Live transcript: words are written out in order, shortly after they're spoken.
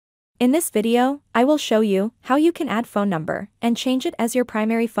In this video, I will show you how you can add phone number and change it as your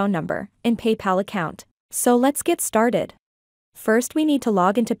primary phone number in PayPal account. So let's get started. First, we need to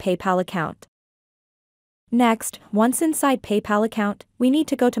log into PayPal account. Next, once inside PayPal account, we need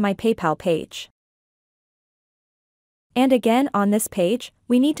to go to my PayPal page. And again on this page,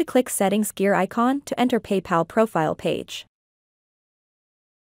 we need to click Settings gear icon to enter PayPal profile page.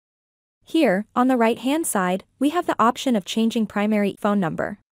 Here, on the right-hand side, we have the option of changing primary phone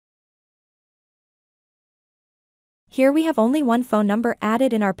number. Here we have only one phone number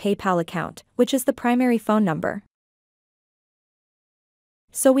added in our PayPal account, which is the primary phone number.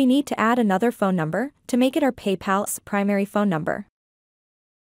 So we need to add another phone number to make it our PayPal's primary phone number.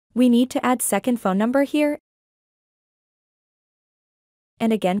 We need to add second phone number here.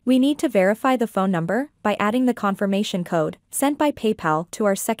 And again, we need to verify the phone number by adding the confirmation code sent by PayPal to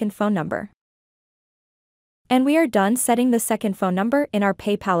our second phone number. And we are done setting the second phone number in our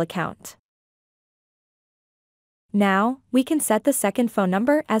PayPal account. Now, we can set the second phone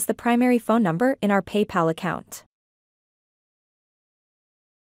number as the primary phone number in our PayPal account.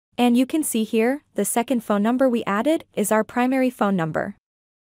 And you can see here, the second phone number we added is our primary phone number.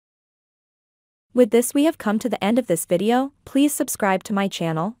 With this, we have come to the end of this video. Please subscribe to my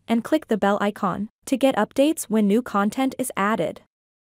channel and click the bell icon to get updates when new content is added.